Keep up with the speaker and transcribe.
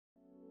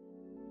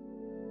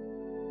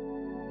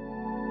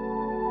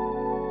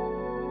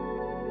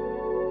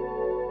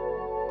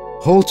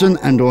Halton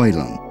and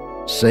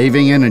Oilon,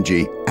 saving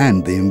energy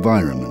and the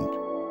environment.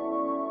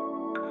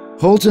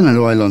 Halton and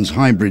Oilon's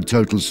hybrid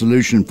total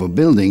solution for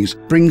buildings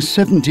brings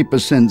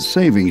 70%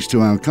 savings to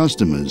our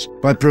customers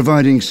by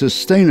providing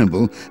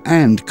sustainable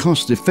and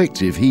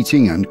cost-effective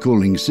heating and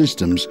cooling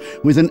systems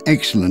with an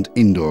excellent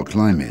indoor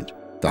climate.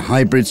 The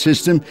hybrid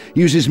system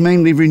uses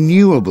mainly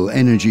renewable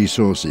energy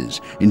sources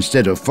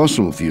instead of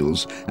fossil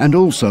fuels and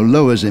also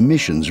lowers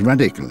emissions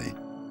radically.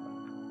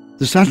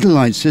 The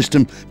satellite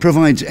system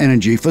provides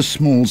energy for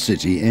small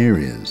city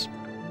areas.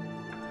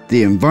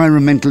 The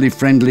environmentally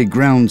friendly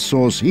ground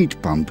source heat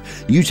pump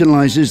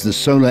utilizes the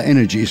solar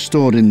energy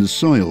stored in the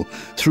soil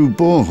through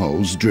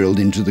boreholes drilled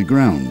into the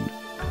ground.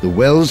 The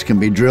wells can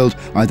be drilled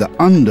either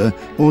under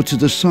or to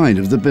the side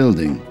of the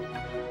building.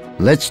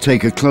 Let's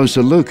take a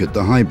closer look at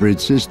the hybrid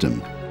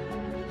system.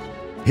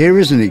 Here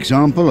is an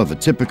example of a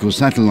typical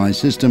satellite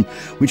system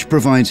which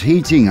provides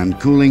heating and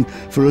cooling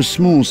for a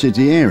small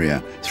city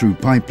area through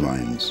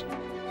pipelines.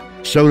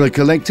 Solar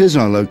collectors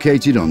are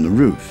located on the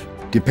roof.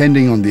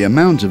 Depending on the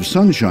amount of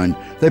sunshine,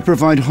 they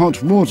provide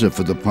hot water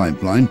for the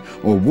pipeline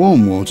or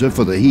warm water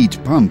for the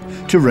heat pump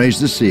to raise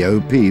the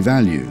COP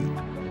value.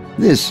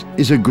 This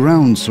is a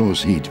ground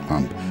source heat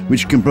pump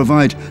which can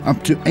provide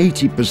up to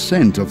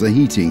 80% of the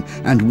heating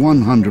and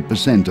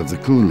 100% of the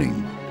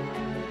cooling.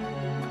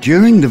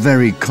 During the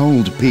very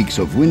cold peaks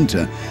of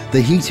winter,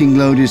 the heating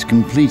load is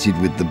completed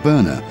with the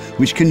burner,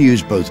 which can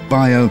use both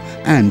bio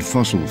and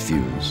fossil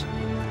fuels.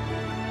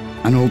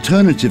 An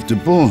alternative to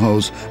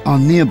boreholes are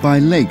nearby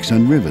lakes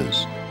and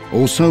rivers.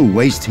 Also,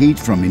 waste heat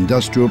from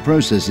industrial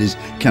processes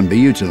can be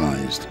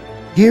utilized.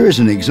 Here is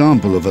an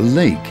example of a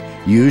lake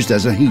used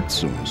as a heat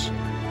source.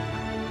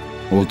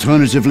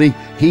 Alternatively,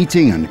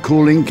 heating and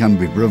cooling can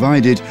be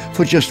provided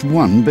for just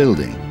one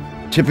building.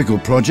 Typical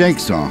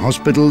projects are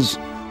hospitals,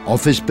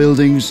 office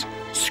buildings,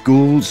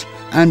 schools,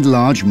 and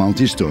large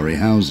multi-story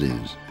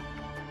houses.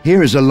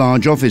 Here is a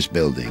large office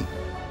building.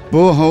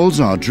 Boreholes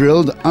are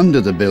drilled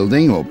under the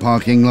building or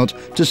parking lot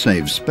to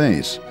save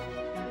space.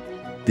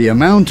 The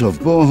amount of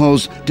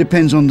boreholes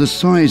depends on the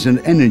size and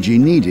energy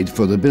needed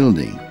for the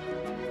building.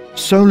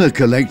 Solar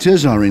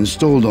collectors are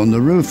installed on the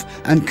roof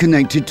and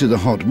connected to the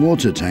hot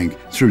water tank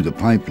through the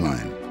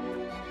pipeline.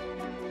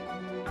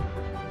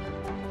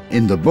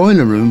 In the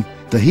boiler room,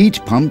 the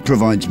heat pump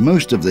provides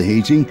most of the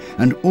heating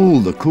and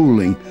all the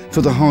cooling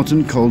for the hot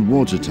and cold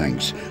water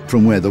tanks,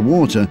 from where the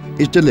water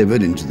is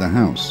delivered into the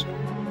house.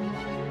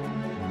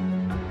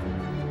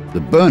 The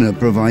burner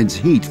provides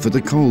heat for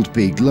the cold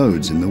peak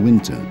loads in the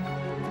winter.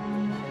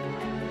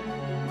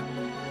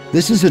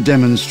 This is a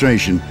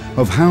demonstration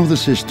of how the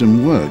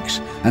system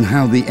works and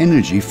how the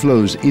energy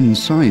flows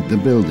inside the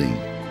building.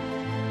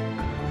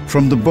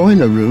 From the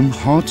boiler room,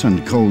 hot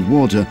and cold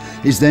water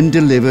is then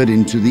delivered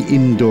into the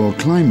indoor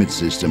climate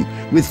system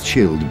with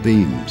chilled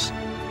beams.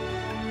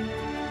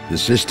 The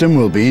system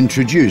will be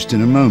introduced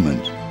in a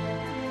moment.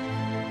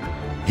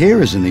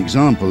 Here is an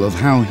example of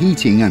how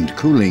heating and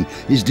cooling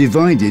is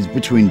divided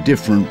between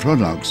different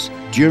products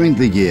during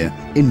the year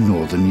in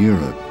Northern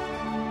Europe.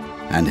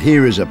 And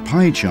here is a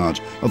pie chart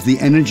of the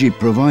energy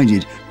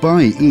provided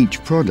by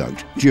each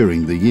product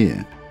during the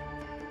year.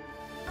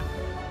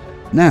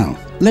 Now,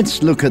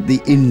 let's look at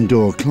the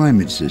indoor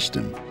climate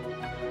system.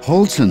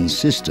 Halton's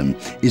system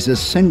is a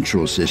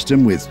central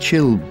system with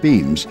chilled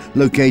beams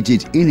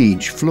located in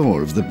each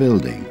floor of the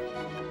building.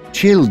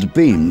 Chilled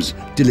beams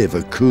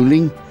deliver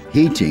cooling,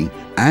 heating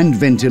and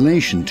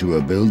ventilation to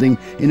a building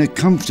in a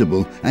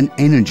comfortable and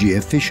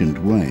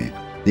energy-efficient way.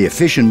 The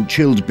efficient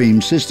chilled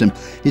beam system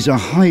is a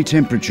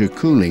high-temperature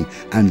cooling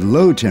and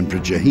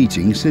low-temperature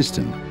heating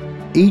system.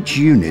 Each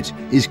unit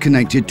is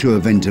connected to a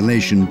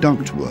ventilation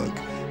ductwork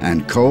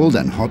and cold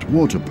and hot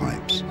water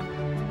pipes.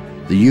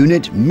 The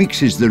unit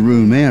mixes the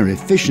room air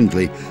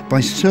efficiently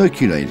by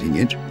circulating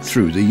it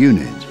through the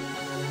unit.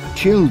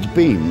 Chilled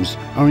beams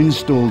are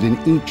installed in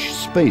each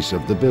space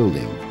of the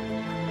building.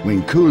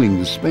 When cooling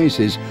the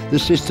spaces, the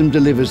system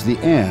delivers the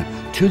air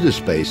to the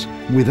space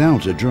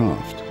without a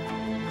draft.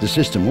 The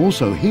system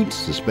also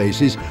heats the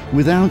spaces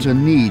without a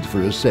need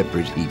for a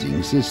separate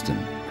heating system.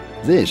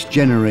 This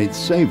generates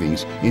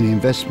savings in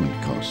investment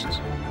costs.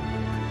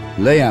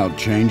 Layout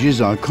changes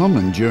are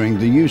common during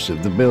the use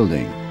of the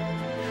building.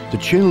 The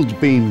chilled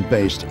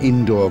beam-based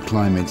indoor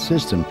climate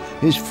system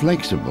is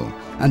flexible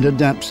and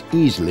adapts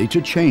easily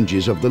to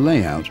changes of the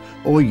layout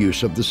or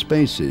use of the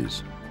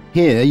spaces.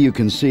 Here you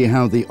can see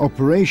how the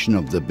operation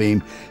of the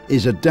beam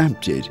is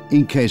adapted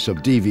in case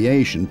of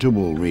deviation to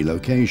wall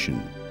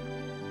relocation.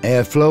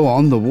 Airflow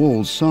on the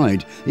wall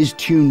side is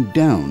tuned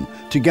down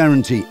to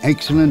guarantee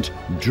excellent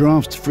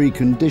draft-free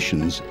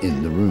conditions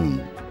in the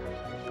room.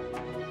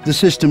 The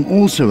system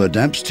also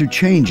adapts to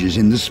changes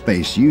in the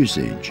space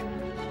usage.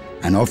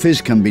 An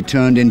office can be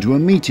turned into a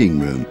meeting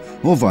room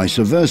or vice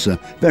versa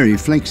very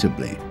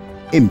flexibly.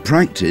 In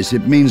practice,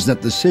 it means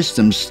that the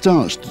system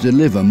starts to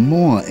deliver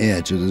more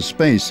air to the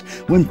space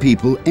when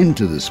people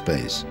enter the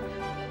space.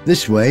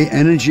 This way,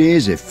 energy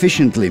is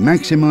efficiently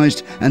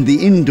maximized and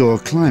the indoor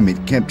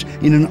climate kept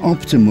in an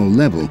optimal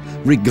level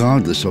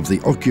regardless of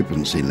the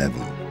occupancy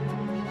level.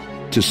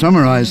 To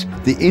summarize,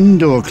 the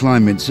indoor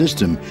climate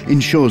system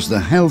ensures the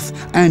health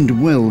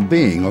and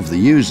well-being of the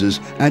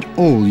users at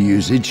all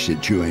usage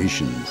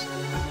situations.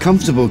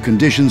 Comfortable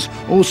conditions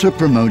also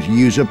promote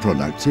user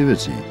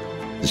productivity.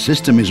 The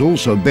system is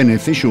also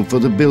beneficial for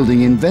the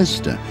building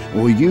investor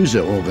or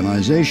user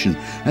organization,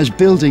 as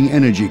building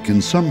energy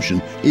consumption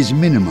is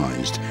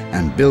minimized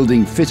and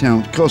building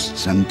fit-out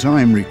costs and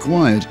time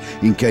required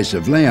in case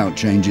of layout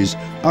changes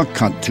are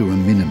cut to a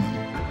minimum.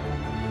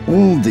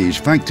 All these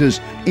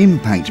factors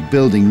impact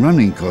building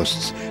running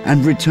costs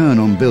and return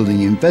on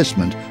building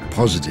investment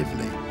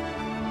positively.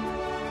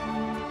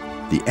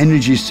 The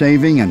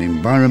energy-saving and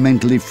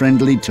environmentally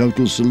friendly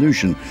total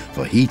solution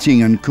for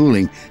heating and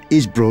cooling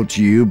is brought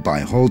to you by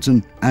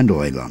Halton and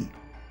Oilon.